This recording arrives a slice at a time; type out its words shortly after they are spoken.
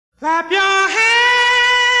Clap your hands,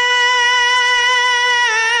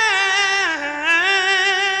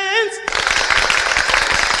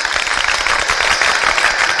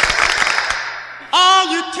 all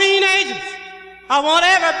you teenagers. I want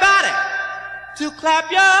everybody to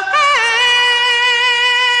clap your hands.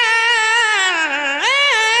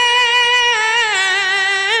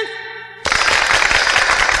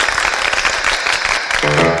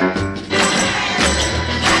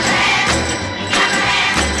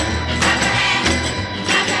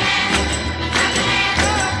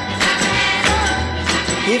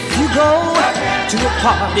 If you go to a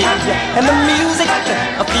party and the music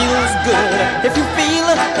feels good, if you feel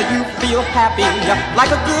happy like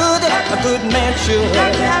a good man should.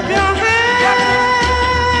 Clap your hands,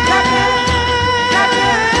 clap your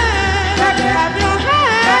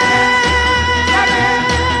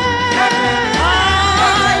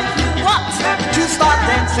If you want to start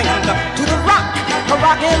dancing to the rock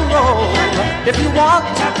and roll, if you want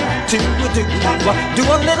to do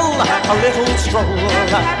a little stroll.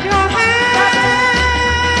 Clap your hands,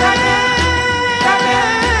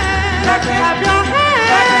 clap your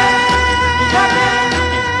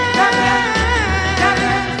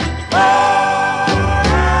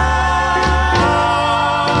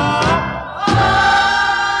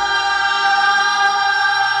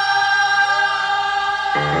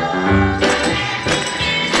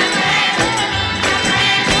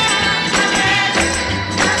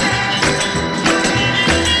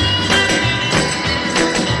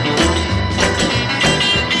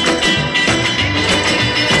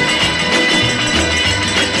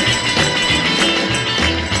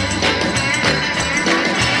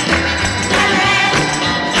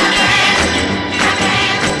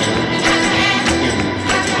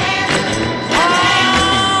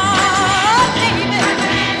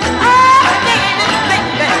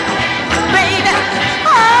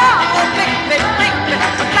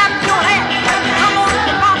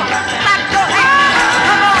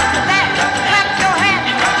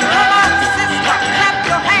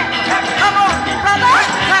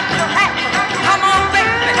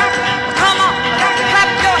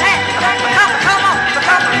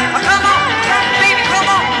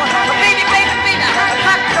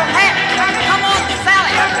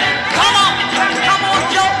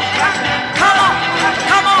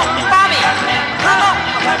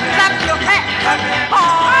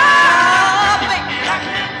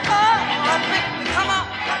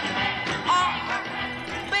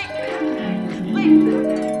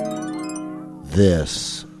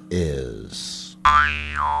This is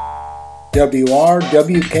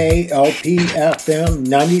WRWKLP-FM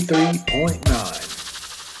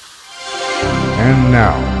 93.9. And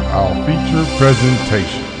now, our feature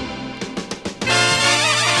presentation.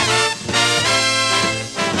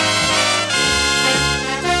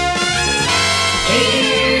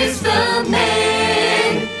 Here's the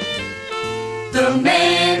man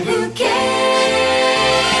who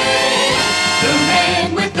cares, the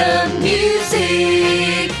man with the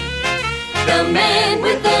music, the man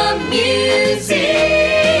with the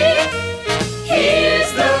music.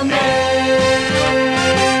 Here's the man.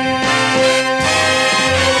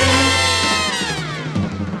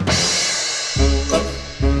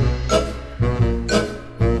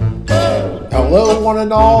 Hello, one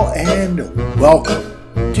and all, and welcome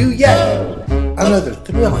to yet another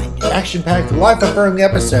thrilling, action-packed, life-affirming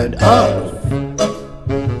episode of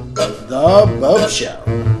The Bopst Show.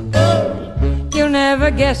 You'll never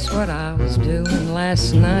guess what I was doing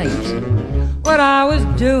last night. What I was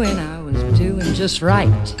doing just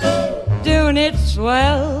right. Doing it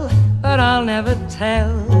swell, but I'll never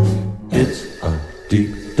tell. It's a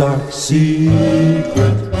deep, dark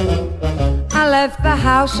secret. I left the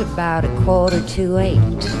house about 7:45.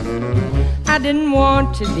 I didn't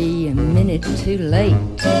want to be a minute too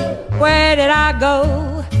late. Where did I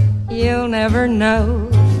go? You'll never know.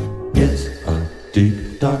 It's a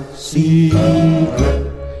deep, dark secret.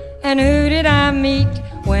 And who did I meet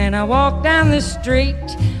when I walked down the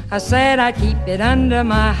street? I said I'd keep it under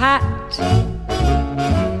my hat.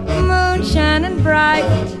 Moon shining bright,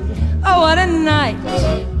 oh what a night.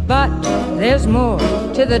 But there's more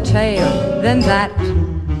to the tale than that.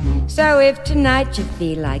 So if tonight you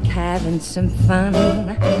feel like having some fun,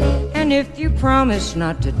 and if you promise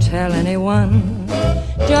not to tell anyone,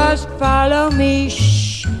 just follow me,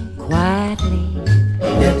 shh, quietly.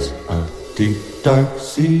 It's a deep, dark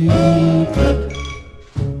secret.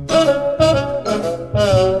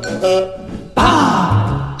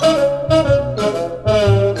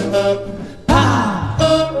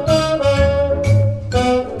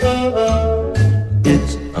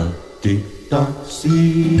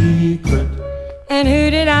 And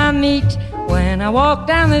who did I I meet when I walk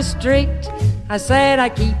down the street. I said I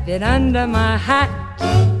keep it under my hat.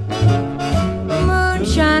 Moon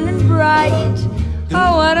shining bright,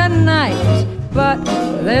 oh what a night. But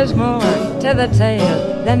there's more to the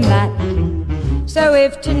tale than that. So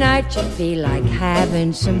if tonight you feel like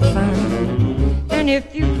having some fun, and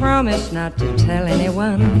if you promise not to tell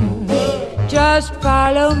anyone, just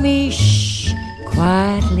follow me, shh,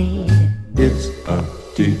 quietly. It's a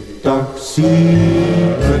deep, dark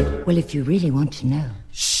secret. Well, if you really want to know.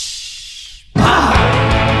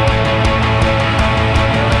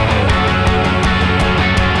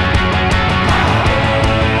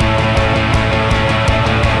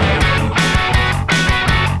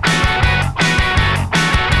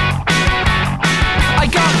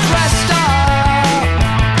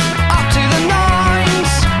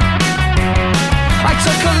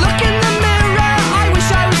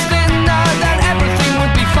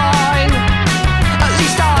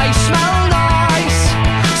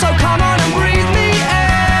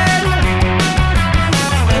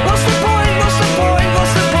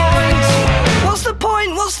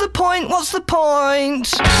 What's the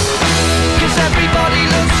point? 'Cause everybody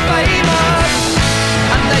looks famous,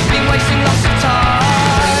 and they've been wasting lots of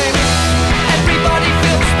time. Everybody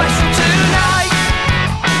feels special tonight.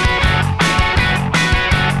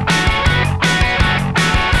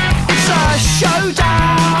 It's a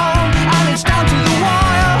showdown, and it's down to the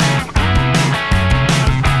wire.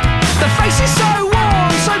 The face is so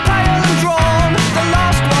worn, so pale and drawn. The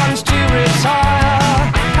last one's to retire,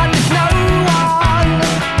 and if no one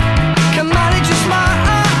can manage a smile,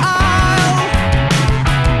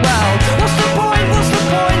 well, what's the point, what's the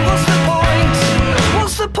point, what's the point?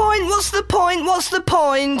 What's the point, what's the point, what's the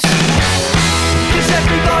point? 'Cause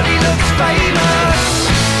everybody looks famous,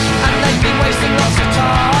 and they've been wasting lots of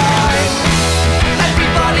time.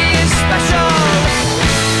 Everybody is special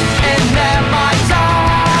in their mind's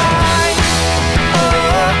eye. Oh,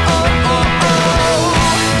 oh, oh, oh,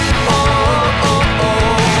 oh,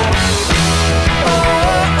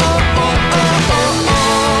 oh, oh, oh.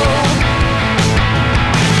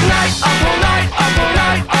 Night, up all night, up all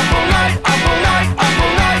night, up all night, up all night, up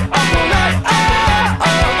all night, up all night, oh,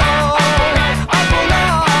 oh, oh, up all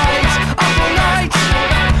night, up all night.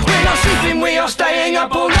 We're not sleeping, we are staying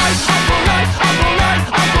up all night, up all night, up all night,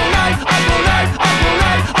 up all night, up all night, up all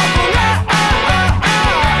night, up all night,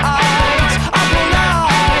 up all night,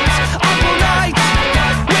 up all night.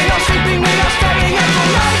 We're not sleeping, we are staying up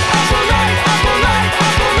all night, up all night, up all night,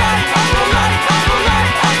 up all night, up all night, up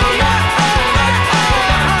all night, up all night, up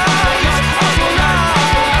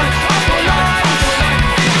all night.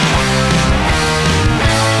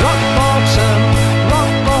 Rock bottom,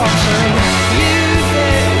 you've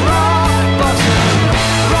hit rock bottom.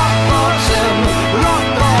 Rock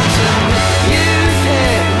bottom, you've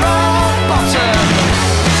hit rock bottom.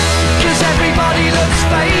 'Cause everybody looks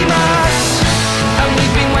famous, and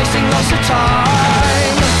we've been wasting lots of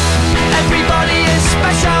time. Everybody is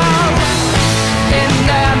special in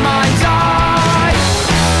their mind's eye.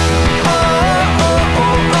 Oh, oh,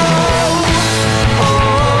 oh, oh, oh,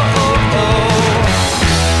 oh, oh.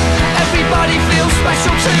 Everybody feels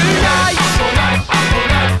special tonight.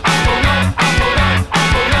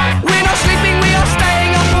 We're not sleeping, we are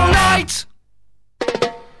staying up all night.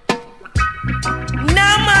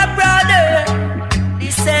 Now my brother,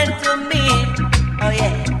 listen to me. Oh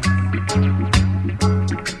yeah.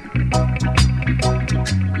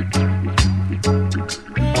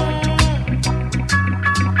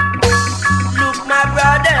 Look my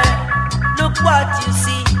brother, look what you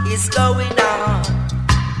see is going on.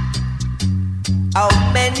 How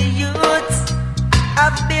many youths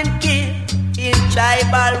have been killed in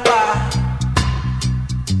tribal war?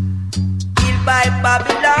 Killed by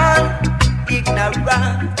Babylon,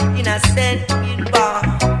 ignorant, innocent, inborn.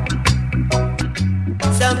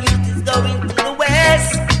 Some youth is going to the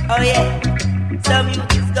west, oh yeah. Some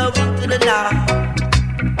youth is going to the north.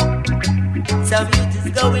 Some youth is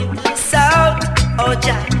going to the south, oh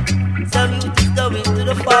Jah. Some youth is going to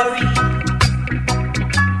the far east.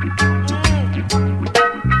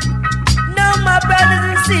 Now my brothers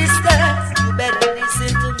and sisters, you better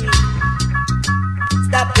listen to me.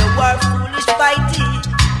 Stop your war, foolish fighting.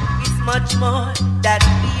 It's much more that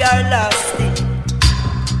we are lost in.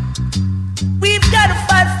 We've got to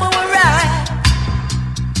fight for a right.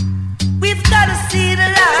 We've got to see the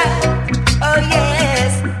light. Oh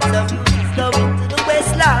yes, some youth is going to the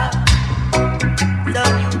west, Lord.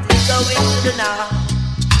 Some youth is going to the north.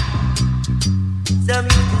 Some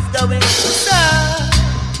youth is going to the south.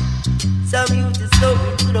 Some youth is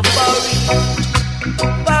going to the far east.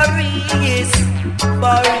 Far east,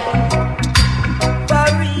 far east,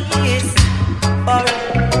 far east.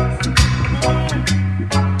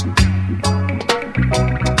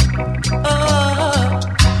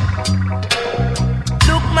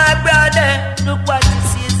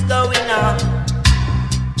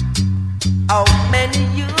 How many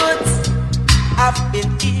youths have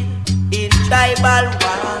been killed in tribal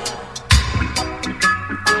war?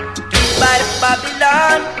 Killed by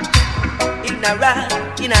Babylon, ignorant,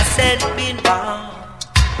 innocent being born.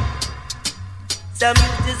 Some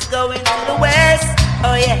youth is going to the west,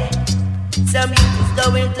 oh yeah. Some youth is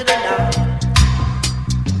going to the north.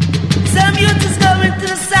 Some youth is going to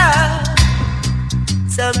the south.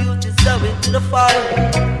 Some youth is going to the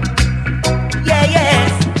forest. Yeah,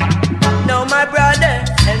 yes. Now my brother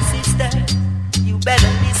and sister, you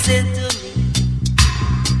better listen to me.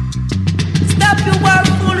 Stop your wild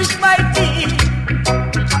foolish fighting.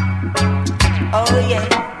 Oh yeah.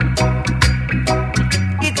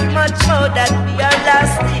 It's much more that we are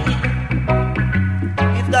lasting.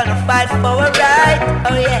 We've gotta fight for a right.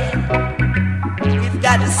 Oh yeah. We've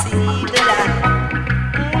gotta see the light.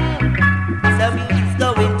 Some youth is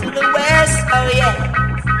going to the west. Oh yeah.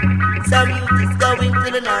 Some youth is going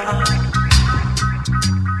to the north.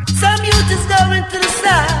 Some youth is going to the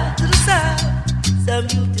south, to the south. Some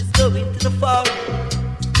youth is going to the forest,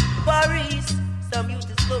 far east. Some youth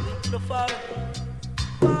is going to the forest,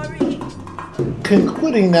 far east.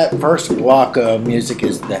 Concluding that first block of music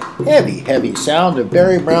is the heavy sound of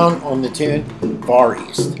Barry Brown on the tune Far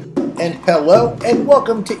East. And hello and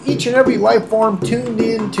welcome to each and every life form tuned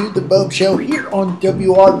in to the Bopst Show here on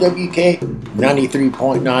WRWK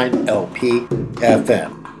 93.9 LP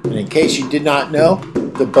FM. And in case you did not know,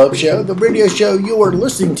 the Bopst Show, the radio show you are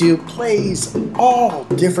listening to, plays all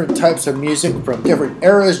different types of music from different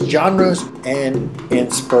eras, genres, and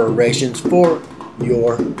inspirations for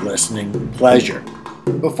your listening pleasure.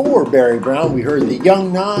 Before Barry Brown, we heard the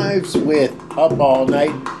Young Knives with Up All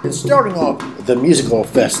Night, and starting off the musical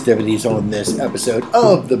festivities on this episode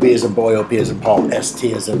of the B as in Boy, O P as in Paul, S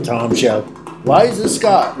T as in Tom show, Liza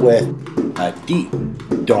Scott with A Deep,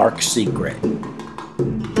 Dark Secret.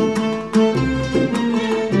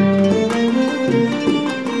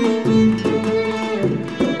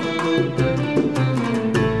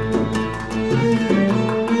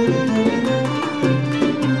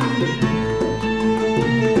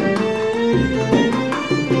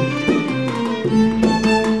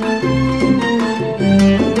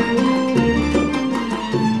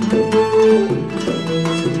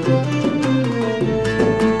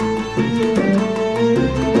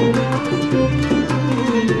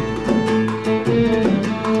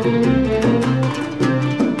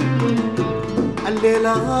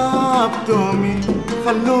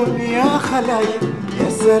 خلوني يا خلايق يا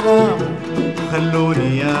سلام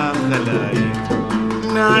خلوني يا خلايق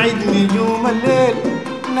ناعد نجوم الليل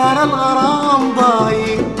نار الغرام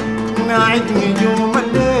ضايق ناعد نجوم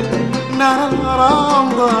الليل نار الغرام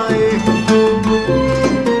ضايق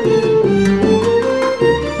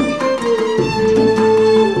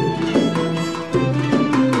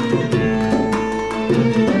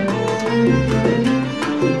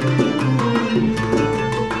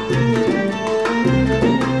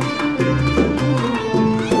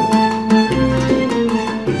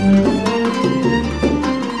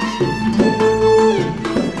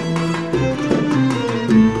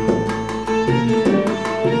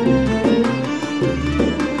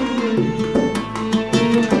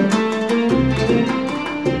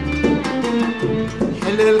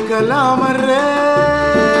الكلام الريح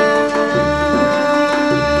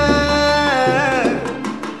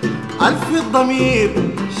ألف الضمير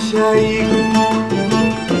شايق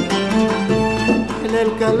إلى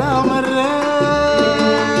الكلام الريح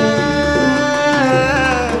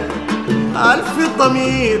ألف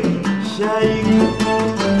الضمير شايق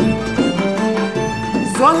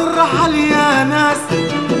زول الرحل يا ناس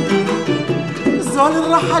زول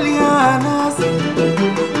الرحل يا ناس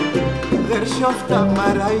غير شفت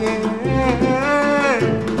مرايين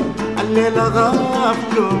الليلة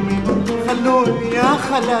غافلوا من خلوني يا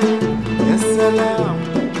خلايق يا سلام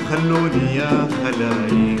خلوني يا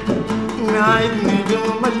خلايق ناعد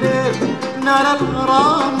نجوم الليل نار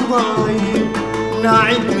الغرام ضايق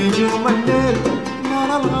ناعد نجوم الليل نار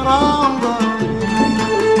الغرام ضايق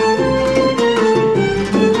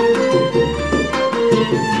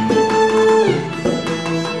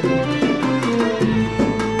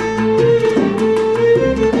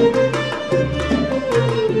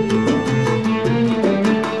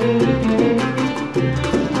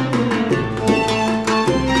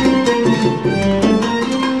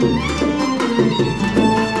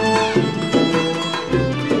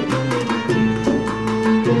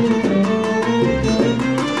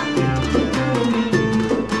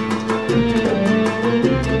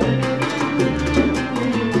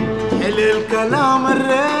الكلام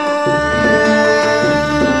الريح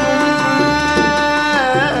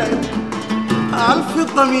ألف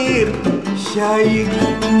الضمير شايق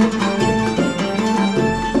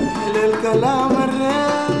للكلام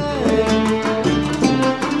الرايق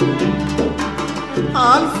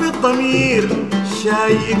ألف الضمير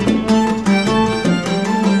شايق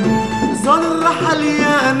زول الرحل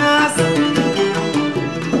يا ناس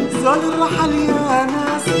زول الرحل يا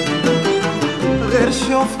ناس غير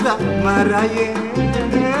شفته ما رايق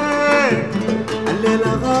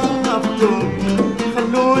الليلة غابتم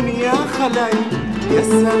خلوني يا خلايق يا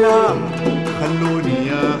سلام خلوني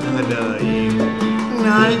يا خلايق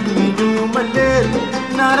نعد نجوم الليل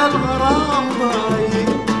نار الغرام ضايق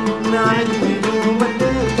نعد نجوم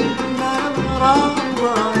الليل نار الغرام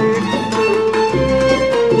ضايق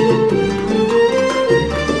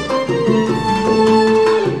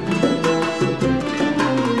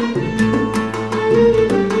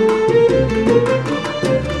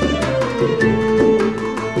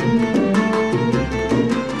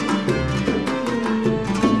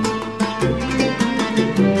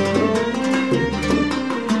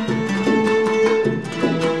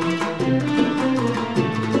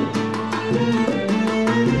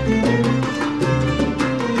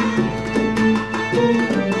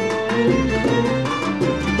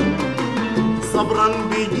صبرا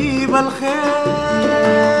بيجيب الخير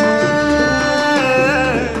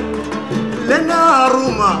لنار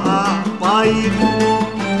ما طاير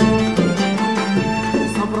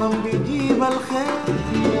صبرا بيجيب الخير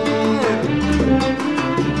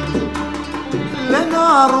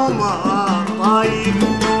لنار ما طاير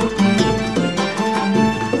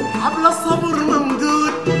حبل الصبر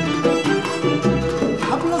ممدود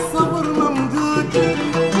حبل الصبر ممدود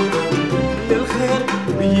للخير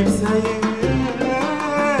بيجيب ساير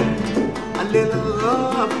الليلة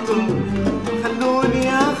غابتم خلوني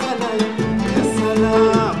يا خلايق يا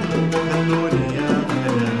سلام خلوني يا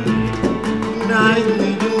خلايق نعد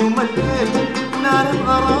نجوم الليل نار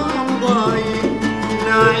الغرام ضايق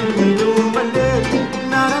نعد نجوم الليل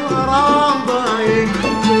نار الغرام ضايق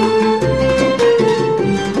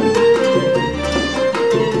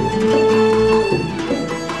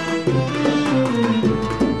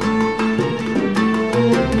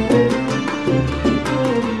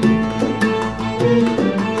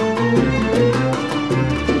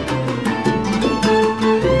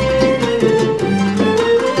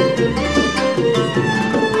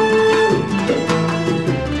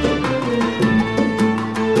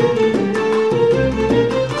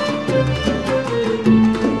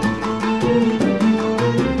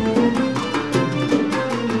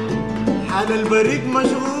حال البريد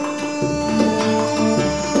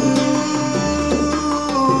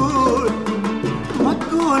مشغول ما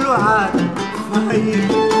تقولوا عاد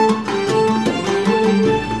فايق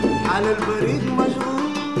حال البريد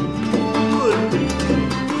مشغول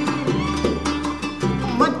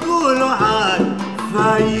ما تقولوا عاد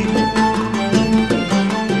فايق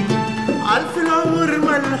ألف العمر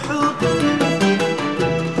ملحوق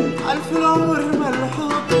ألف العمر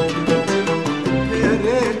ملحوق يا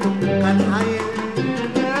ريت كان حي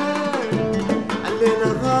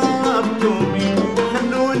الليلة غابتم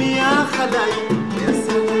خلوني يا خلايق يا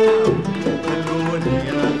سلام خلوني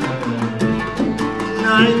يا خلايق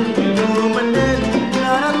نعد نجوم الليل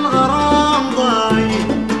نار الغرام ضايق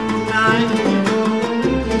نعد نجوم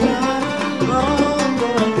نار الغرام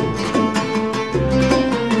ضايق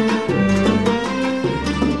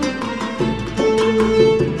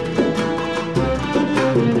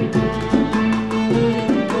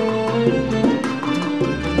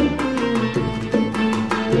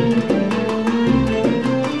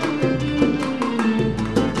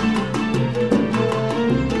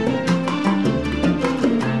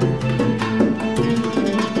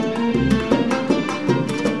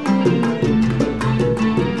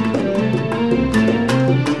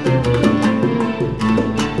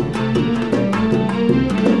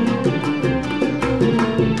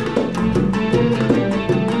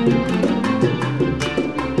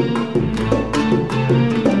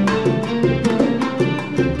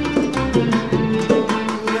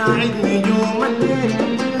نعد نجوم الليل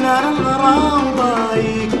نار الغرام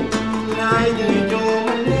ضايق نعد نجوم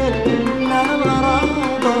الليل نار الغرام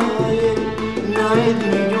ضايق نعد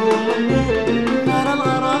نجوم الليل نار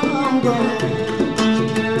الغرام ضايق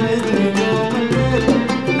نعد نجوم الليل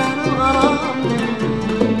نار الغرام ضايق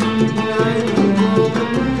نعد نجوم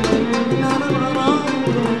الليل نار الغرام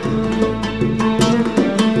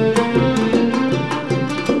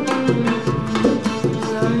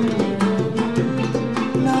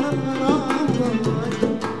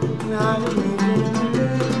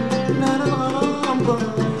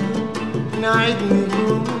نعد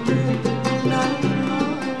نجوم نعد نجوم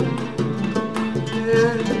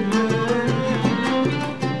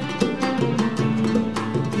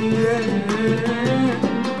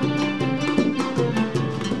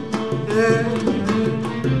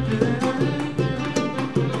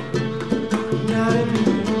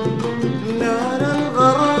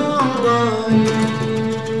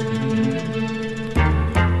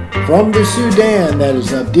From the Sudan, that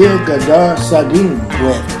is Abdel Gadar Sadim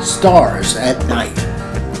with Stars at Night.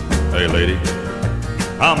 Hey lady,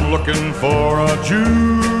 I'm looking for a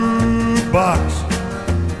jukebox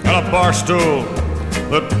and a bar stool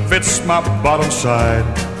that fits my bottom side.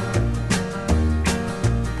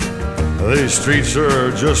 These streets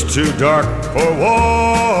are just too dark for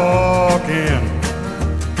walking,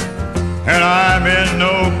 and I'm in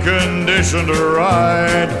no condition to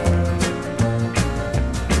ride.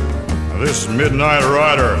 This midnight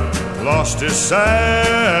rider lost his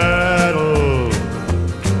saddle,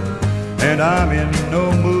 and I'm in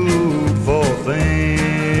no mood for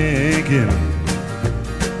thinking.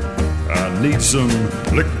 I need some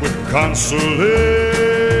liquid consolation.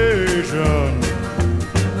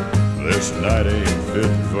 This night ain't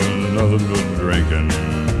fit for nothing but drinking.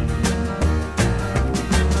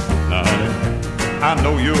 Now, honey, I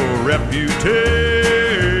know your reputation.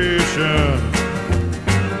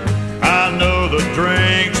 I know the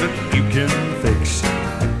drinks that you can fix.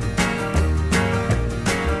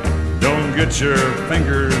 Don't get your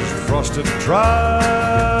fingers frosted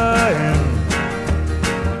trying.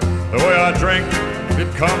 The way I drink,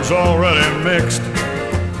 it comes already mixed.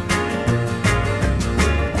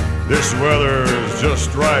 This weather's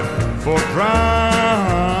just right for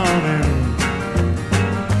drowning.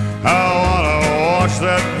 I wanna watch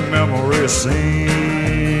that memory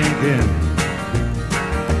sink in.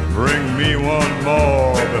 Bring me one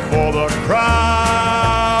more before the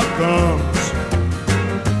crowd comes.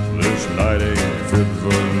 This night ain't fit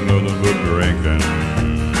for nothing but drinking.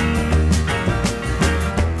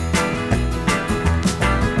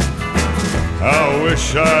 I wish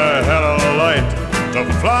I had a light to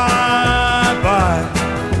fly by.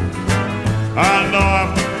 I know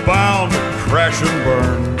I'm bound to crash and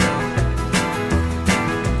burn.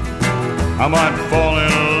 I might fall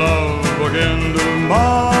in love again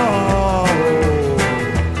tomorrow.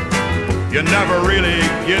 You never really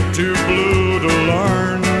get too blue to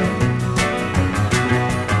learn.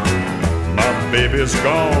 My baby's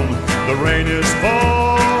gone, the rain is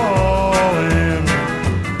falling.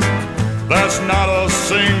 That's not a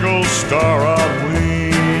single star I'm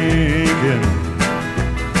winking.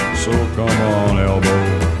 So come on, elbow,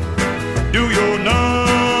 do your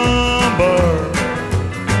number.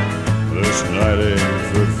 This night ain't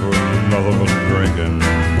fit for nothing but drinking.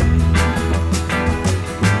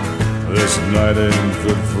 This night ain't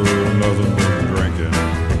fit for nothing but drinking.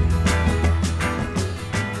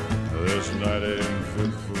 This night ain't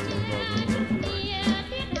fit for nothing but drinking.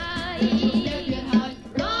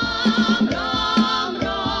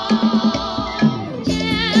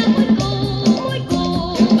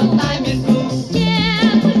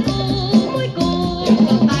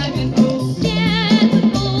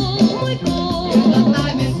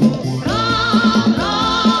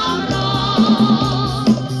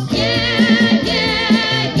 Yeah,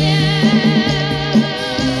 yeah, yeah.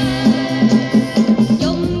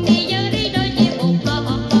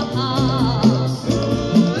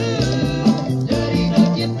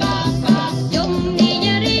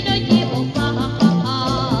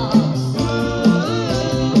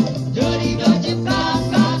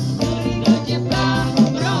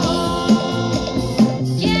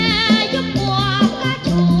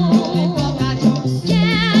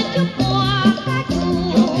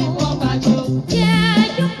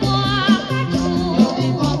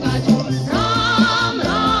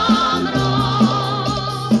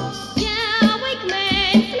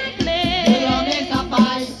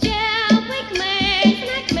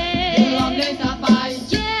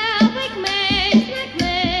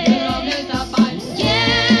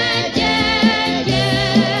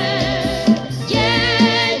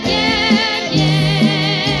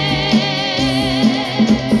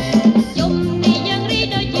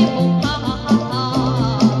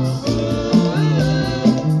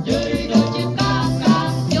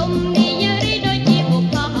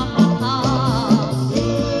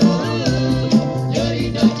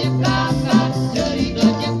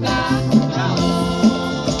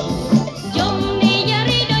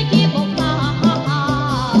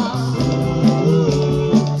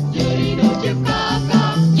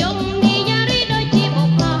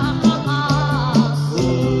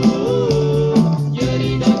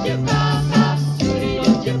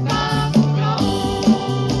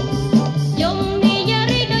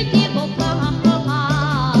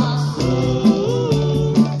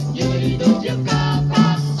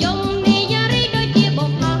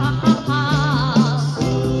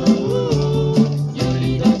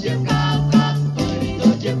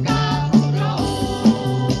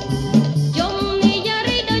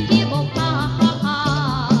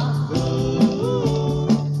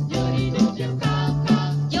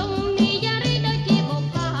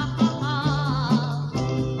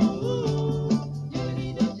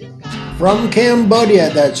 From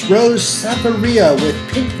Cambodia, that's Rose Safaria with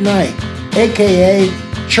Pink Night, aka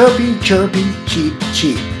Chirpy Chirpy Cheep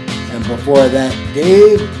Cheep. And before that,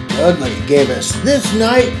 Dave Dudley gave us This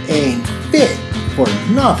Night Ain't Fit for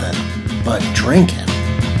Nothing But Drinking.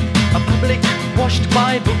 A public washed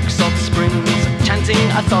by books of springs, chanting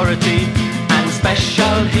authority and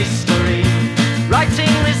special history,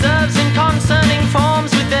 writing reserves in concerning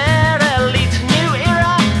forms with their elite new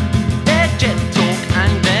era, their jet talk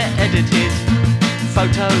and their edited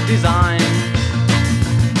photo design.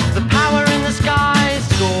 The power in the sky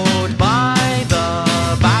scored by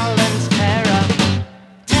the balanced terror.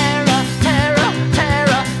 Terror, terror,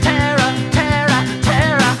 terror, terror, terror,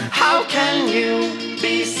 terror. How can you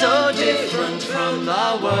be so different from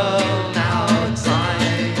the world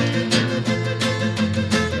outside?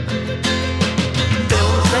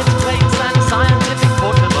 Bills, lead plates and scientific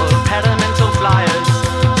portable experimental flyers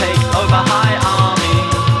take over high army.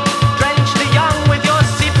 Drench the young with your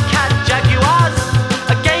Supercat Jaguars,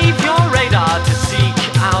 gave your radar to seek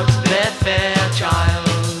out their fair child.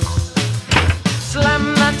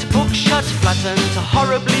 Slam that book shut, flatten to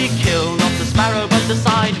horribly kill, not the sparrow but the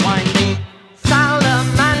sidewinding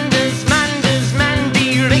salamanders, manders,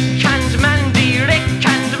 Mandy, Rick and Mandy, Rick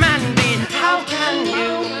and Mandy. How can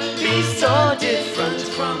you be so different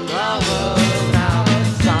from the world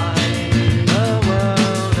outside? The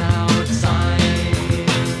world outside.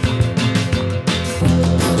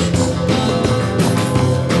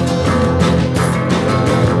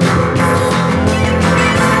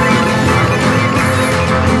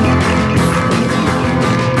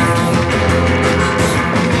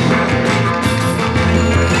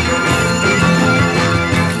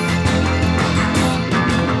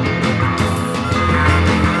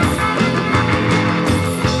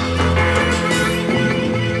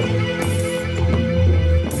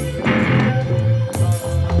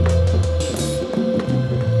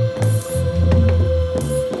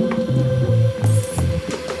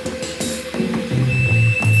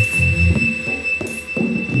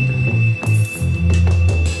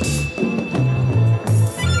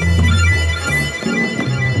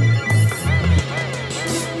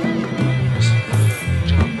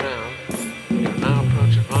 John Brown, you're now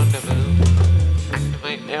approaching rendezvous.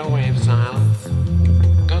 Activate airwave silence.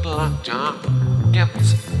 Good luck, John. Get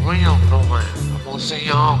this real program, and we'll see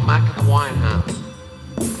you all back at the White House.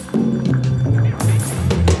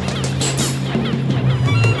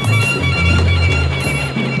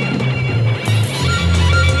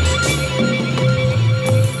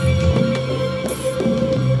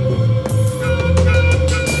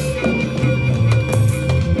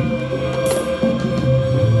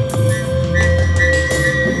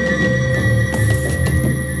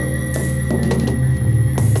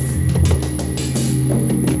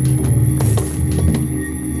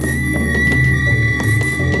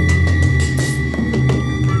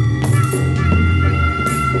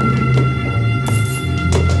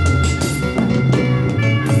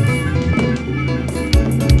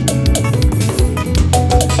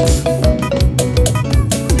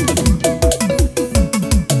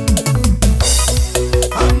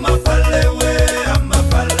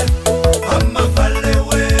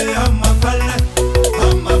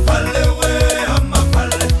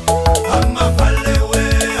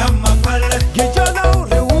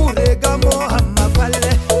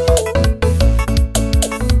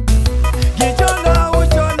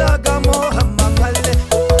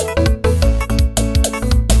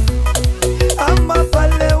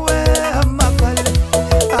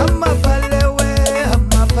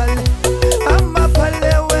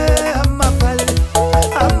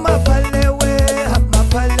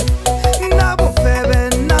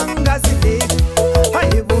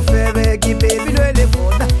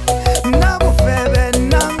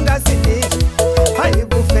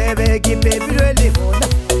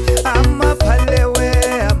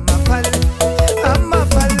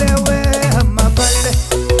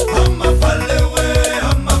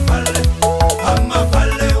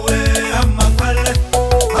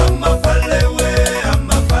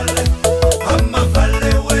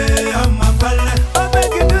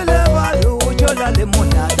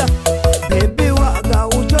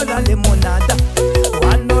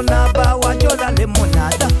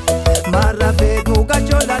 limonada, mara baby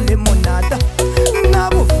ukachola limonada.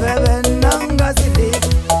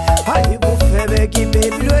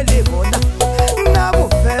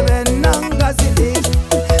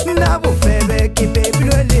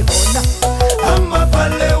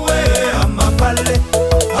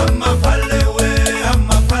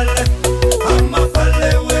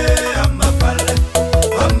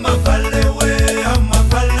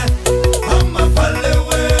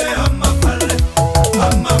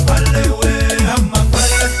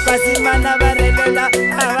 lilela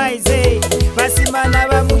avaise vasimana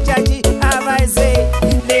va muchachi avaise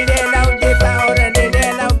lilela udipa ora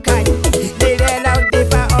lilela ukanya lilela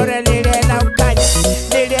udipa ora lilela ukanya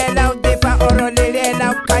lilela udipa ora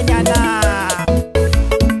lilela ukanya na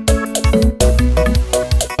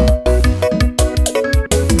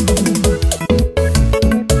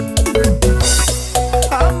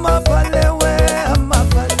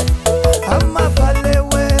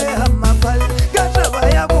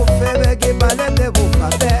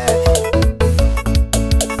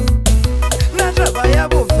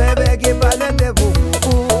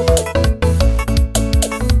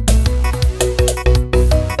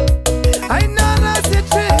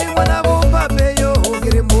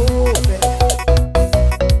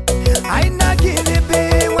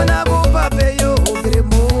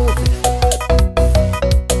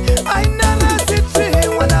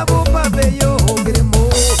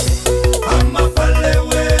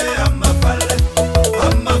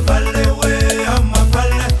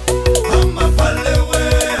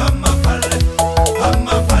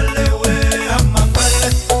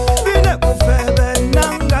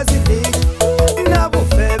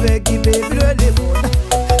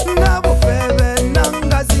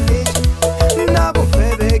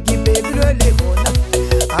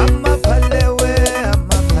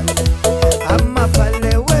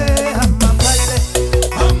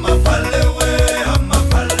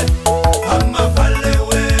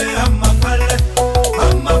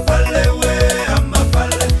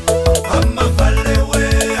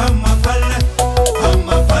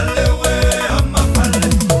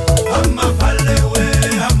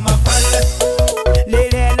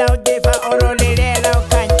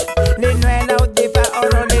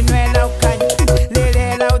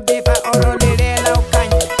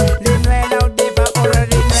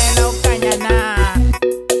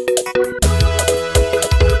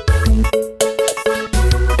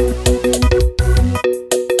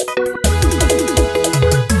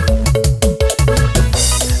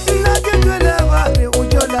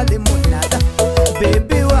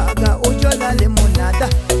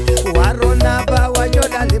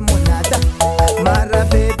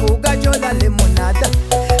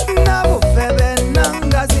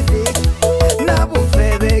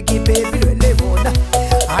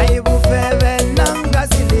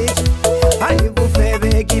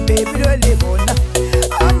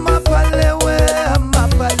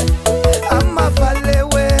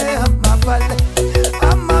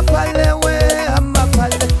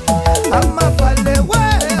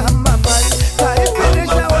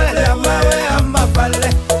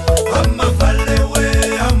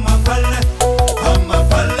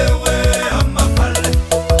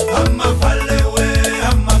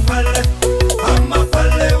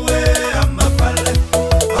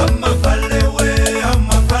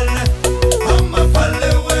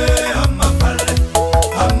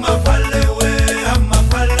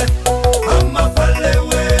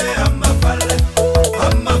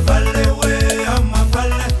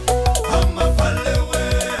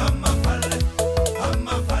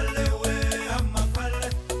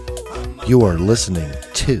You are listening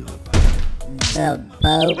to The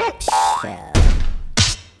Bopst Show.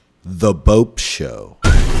 The Bopst Show.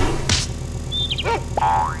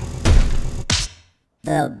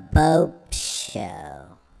 The Bopst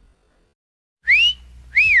Show.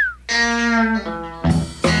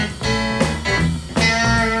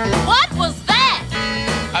 What was that?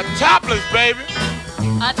 A topless, baby.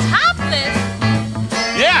 A topless?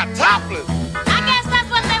 Yeah, topless. I guess that's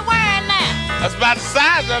what they're wearing now. That's about the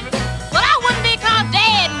size of it. Well, I wouldn't be called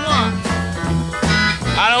dead in one.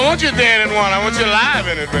 I don't want you dead in one. I want you alive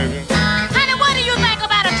in it, baby. Honey, what do you think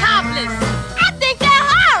about a topless? I think they're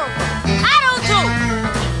horrible. I do too.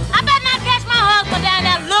 I better not catch my husband down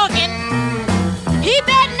there looking. He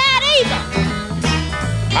better not either.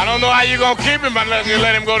 I don't know how you're going to keep him unless you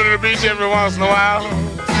let him go to the beach every once in a while.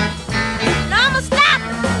 No, I'm going to stop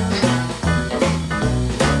him.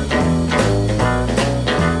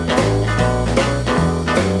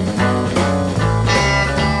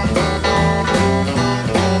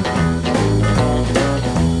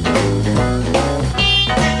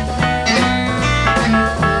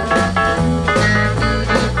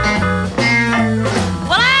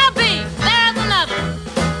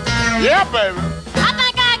 Baby. I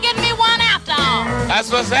think I'll get me one after all. That's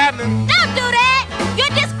what's happening. Don't do that. You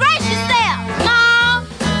disgrace yourself. No.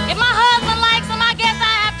 If my husband likes them, I guess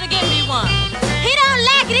I have to get me one. He don't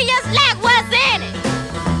like it. He just like what's in it.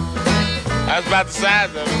 That's about the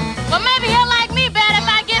size of it. Well, maybe he'll like me better if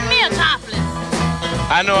I get me a topless.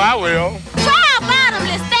 I know I will. Try a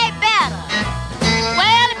bottomless. Stay better.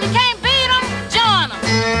 Well, if you can't beat them, join them.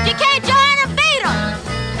 You can't join them, beat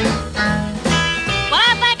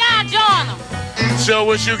sure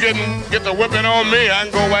wish you get the whipping on me. I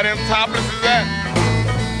can go where them topless is at.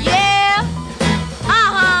 Yeah.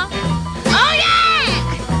 Uh-huh. Oh, yeah.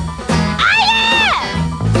 Oh,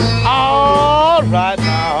 yeah. All right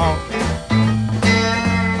now.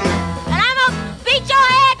 And I'm gonna beat your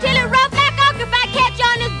head till it rub back up if I catch you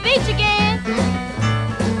on this beach again.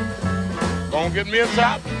 Gonna get me a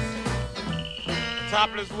topless.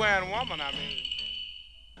 Topless wearing woman, I mean.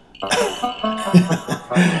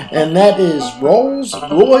 And that is Rolls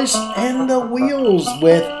Royce and the Wheels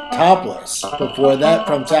with Topless. Before that,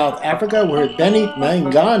 from South Africa, we heard Benny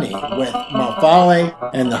Mangani with Mafale,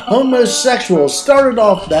 and the Homosexuals started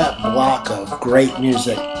off that block of great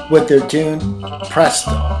music with their tune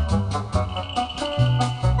Presto.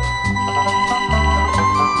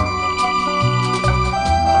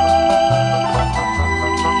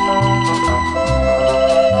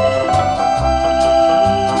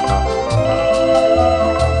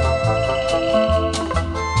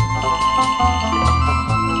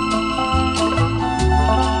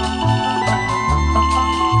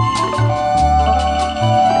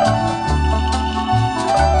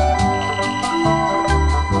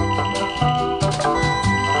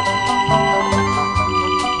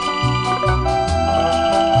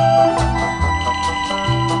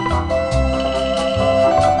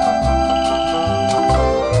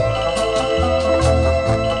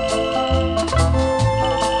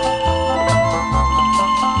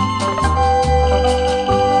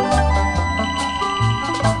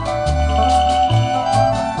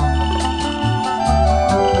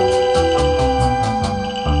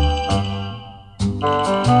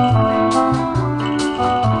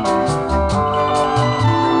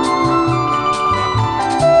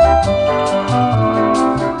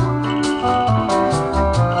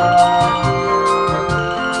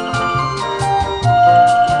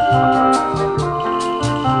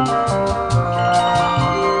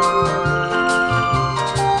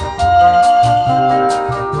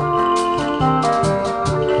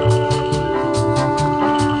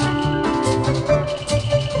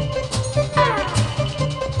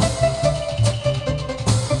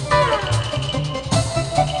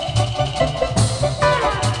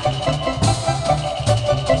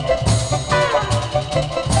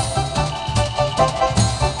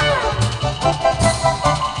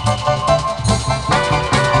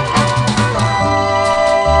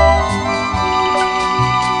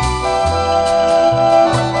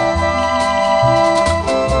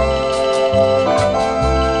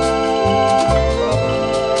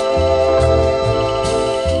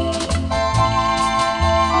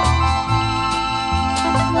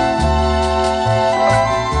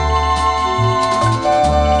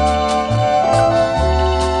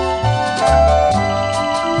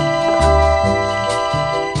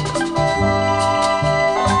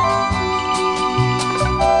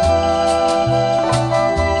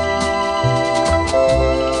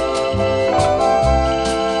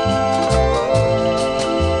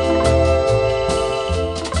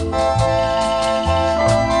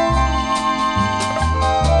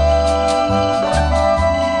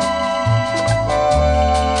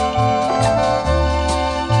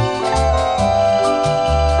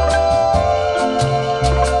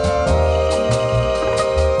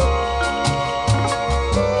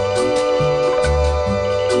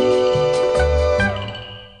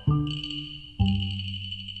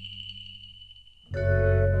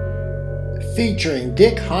 Featuring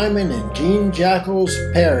Dick Hyman and Gene Jackals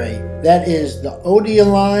Perry. That is the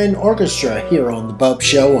Odeon Orchestra here on the Bopst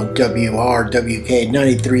Show on WRWK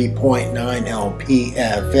 93.9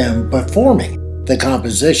 LPFM, performing the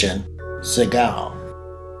composition Segal.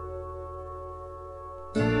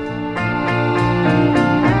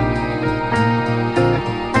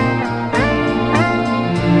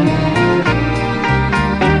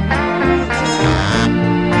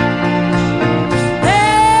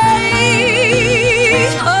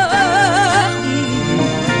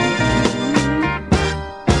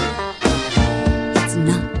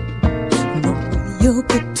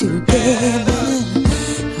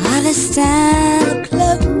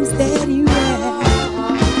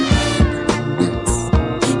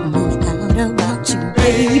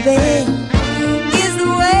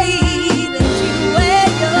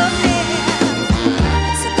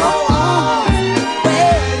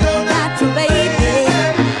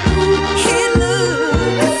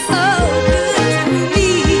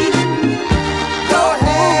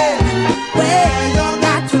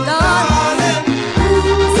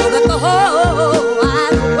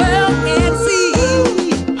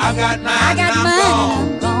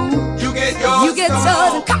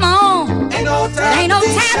 Ain't no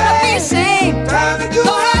time to be ashamed. Go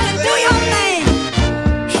ahead and do your thing.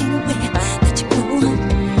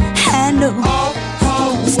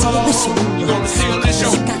 We're gonna seal this show.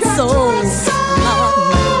 She got soul, Lord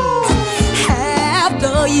knows.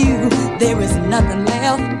 After you, there is nothing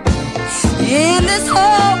left. In this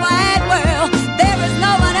whole wide world, there is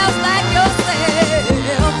no one else like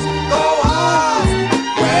yourself. Go on,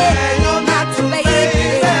 where you're not to,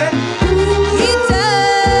 baby. He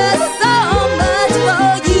does so much for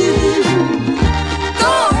you.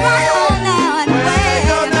 Go right on now and where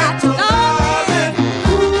you're not to, darling.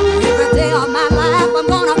 Every day of my life, I'm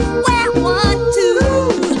gonna wear one too.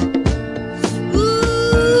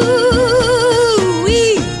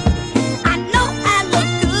 Ooh-wee. I know I look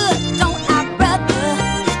good, don't I, brother?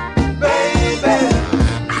 Baby.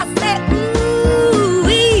 I said,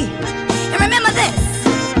 ooh-wee. And remember this.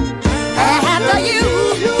 After you,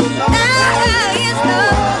 there is no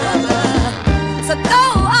other. So go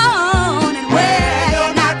on and wear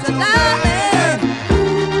you're not to, darling.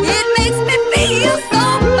 It makes me feel so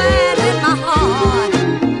bad in my heart.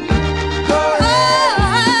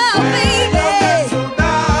 Oh, baby.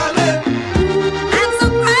 I'm so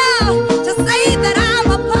proud to say that I'm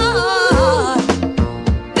a part.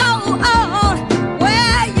 Go on,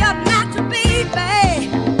 where you're not to, baby.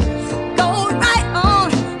 Go right on,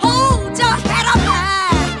 hold your head up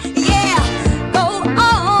high. Yeah, go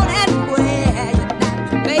on and where you're not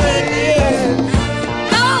to, baby.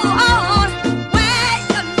 Go on, where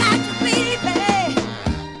you're not to, baby.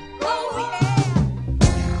 Oh, yeah.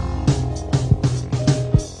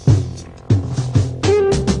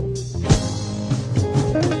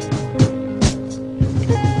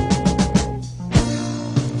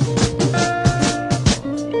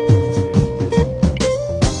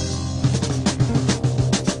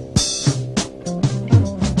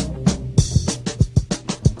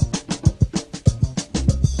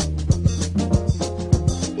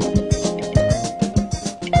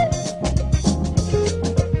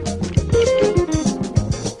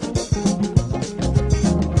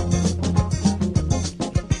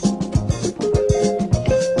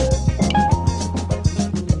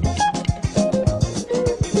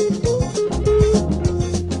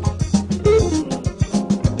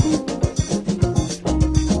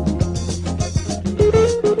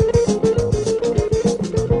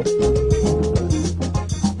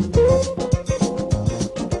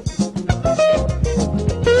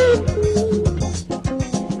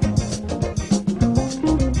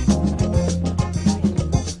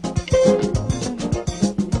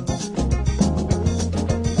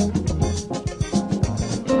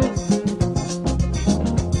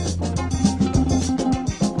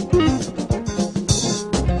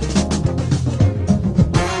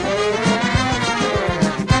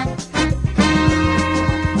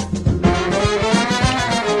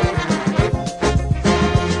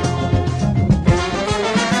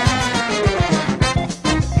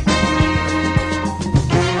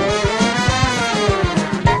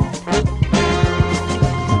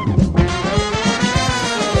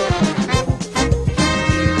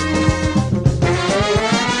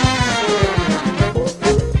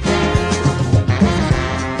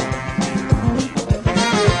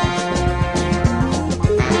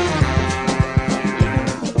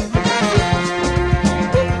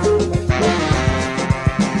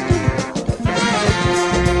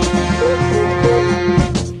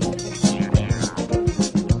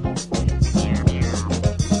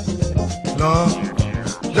 Love,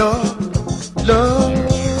 love, love.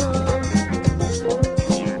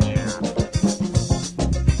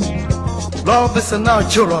 Love is a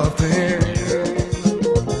natural thing.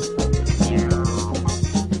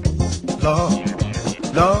 Love,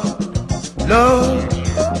 love, love.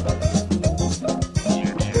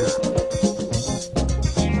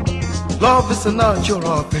 Love is a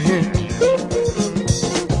natural thing.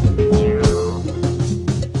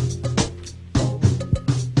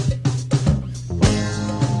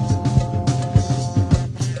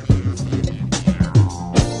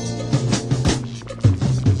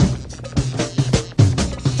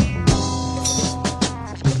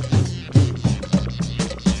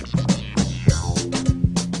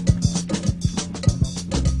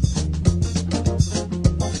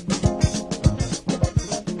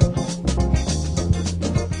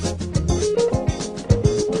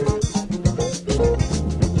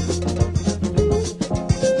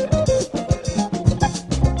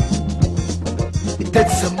 It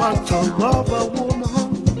takes a man to love a woman.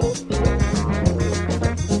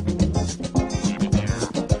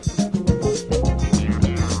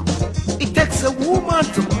 It takes a woman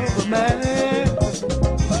to love a man.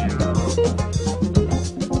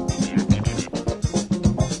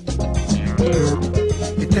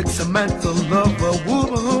 It takes a man to love a woman.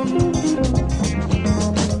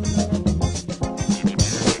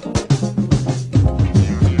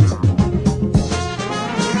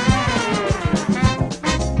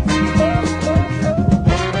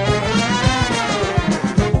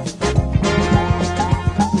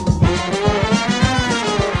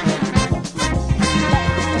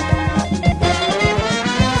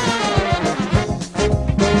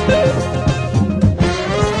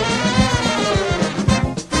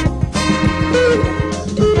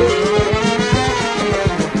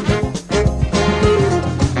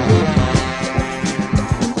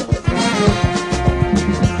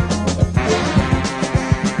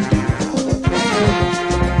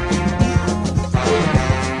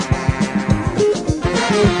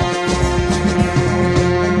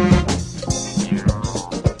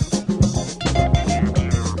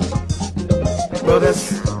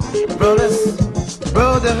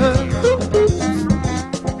 brothers,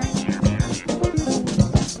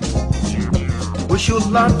 we should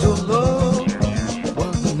learn to love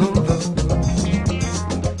one another.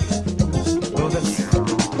 Brothers,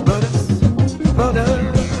 brothers, brothers,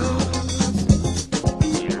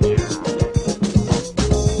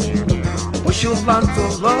 we should learn to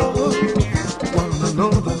love one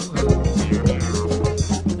another.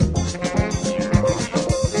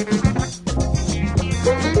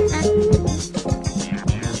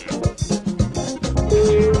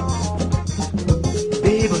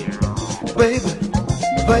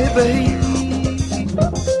 Baby,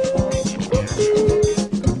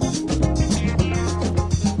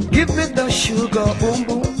 give me the sugar, boom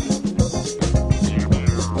boom.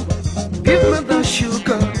 Give me the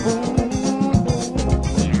sugar, boom boom.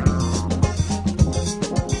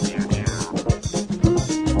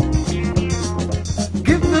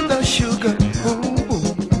 Give me the sugar, boom boom.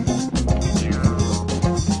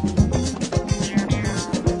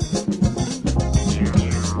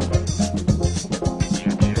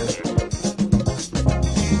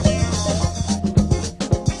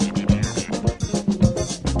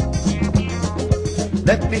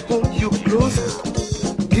 Let me hold you closer,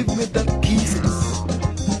 give me the kisses.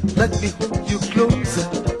 Let me hold you closer,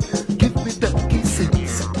 give me the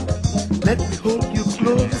kisses. Let me hold you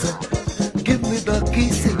closer, give me the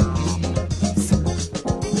kisses.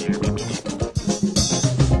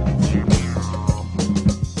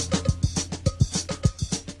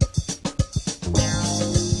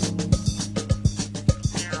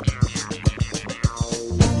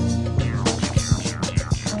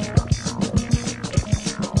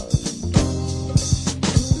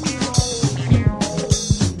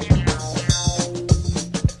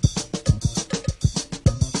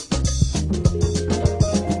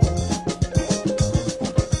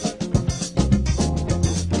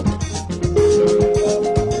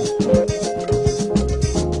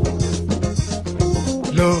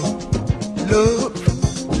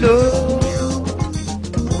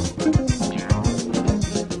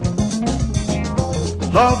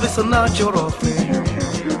 Love is a natural thing.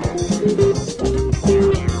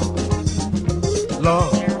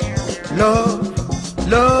 Love, love,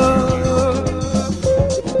 love.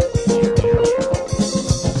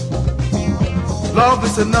 Love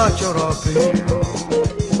is a natural thing.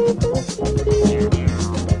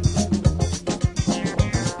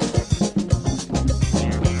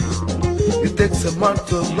 It takes a man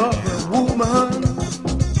to love a woman.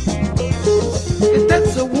 It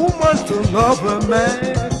takes a woman to love a man.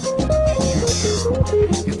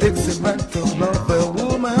 It takes a man to love a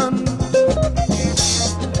woman.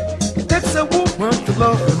 It takes a woman to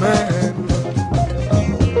love a man.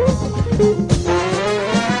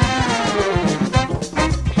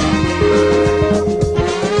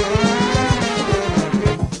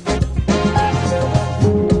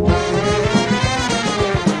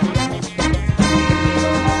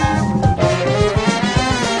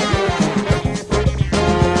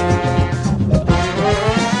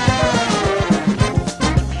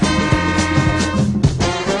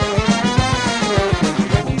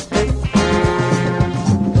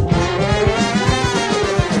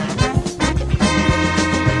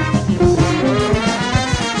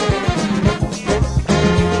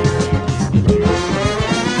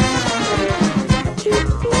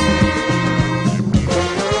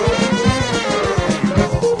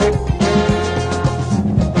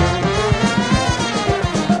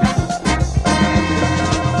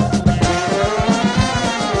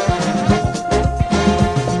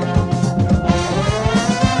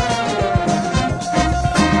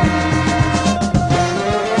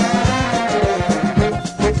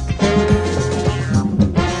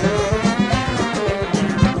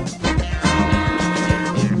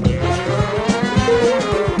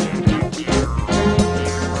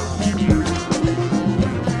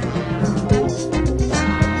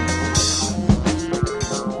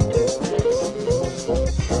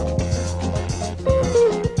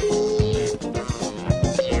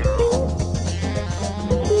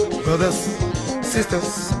 Brothers,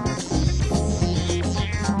 sisters,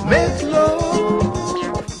 make love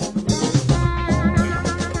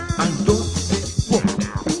and don't make war.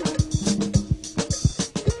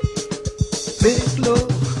 Make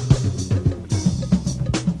love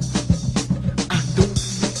and don't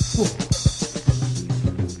make war.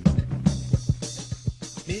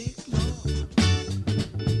 Make love.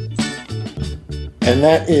 And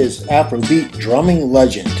that is Afrobeat drumming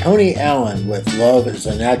legend Tony Allen with Love is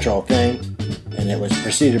a Natural Thing. And it was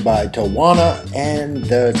preceded by Tawana and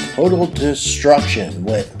the Total Destruction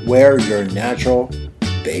with Where You're Natural,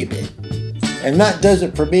 Baby. And that does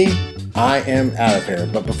it for me. I am out of here.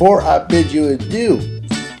 But before I bid you adieu,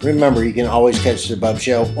 remember you can always catch the Bopst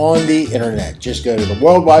Show on the internet. Just go to the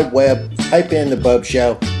World Wide Web, type in the Bopst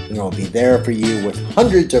Show, and it'll be there for you with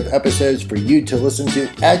hundreds of episodes for you to listen to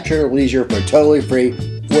at your leisure for totally free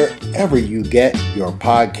wherever you get your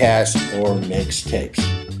podcasts or mixtapes.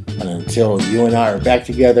 And until you and I are back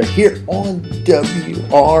together here on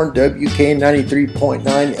WRWK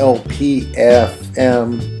 93.9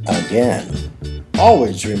 LPFM again,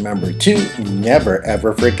 always remember to never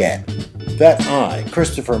ever forget that I,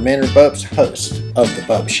 Christopher Maynard Bopst, host of the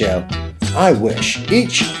Bopst Show, I wish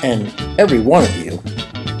each and every one of you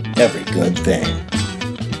every good thing.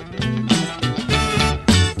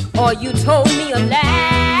 Or you told me a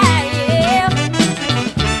lie, yeah,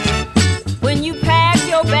 when you packed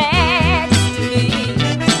your bags to leave.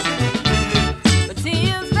 But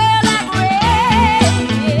tears fell like rain,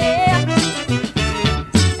 yeah,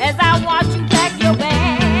 as I watched you pack your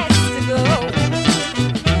bags to go.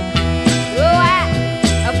 Oh, I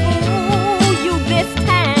fooled you this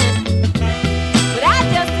time, but I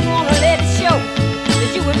just didn't want to let it show that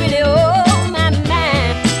you were really on my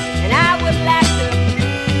mind, and I would like to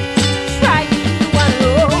try you one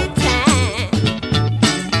more time,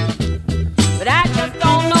 but I just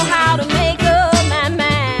don't know how to make up my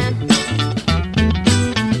mind.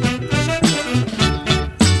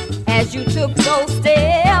 As you took those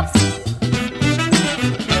steps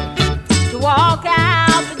to walk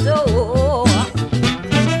out the door,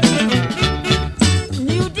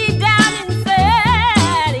 you deep down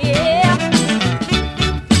inside, yeah,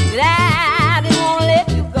 that I didn't want to let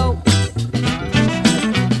you go.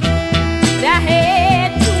 But I had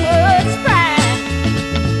too much pride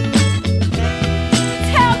to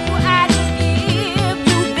tell you I could give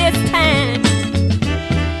you this time,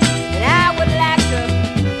 and I would like to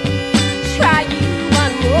try you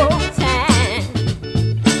one more time,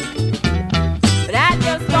 but I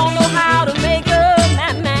just don't know how to make up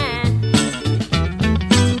my mind.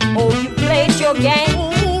 Oh, you played your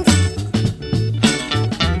games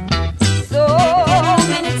so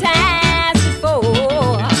many times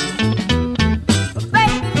before, but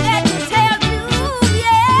baby, let me tell you,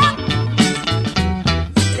 yeah,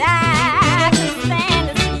 that I can stand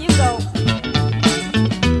to see you go.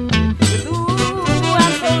 But ooh,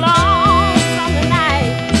 I'm so lonesome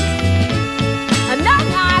tonight. I know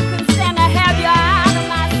now I can stand to have you out of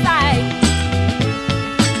my sight,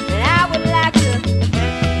 and I would like to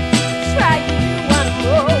try you one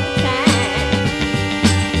more time,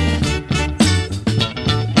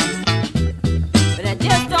 but I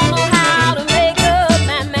just don't know how to make up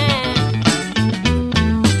my mind.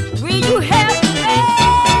 Will you help me,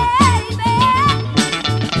 baby?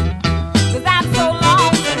 'Cause I'm so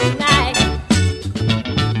lonesome tonight.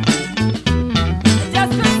 I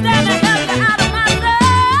just couldn't stand to have you out of my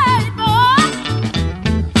sight, boy.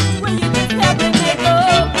 Will you just help me make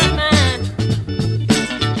up my mind?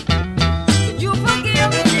 Could you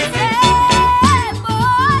forgive me today,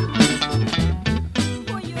 boy?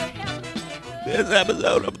 Will you help me make up? This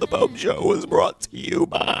episode of The Bopst Show was brought to you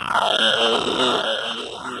by...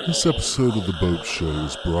 This episode of The Bopst Show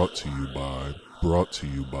is brought to you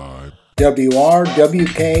by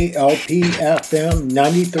WRWK LPFM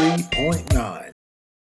 93.9.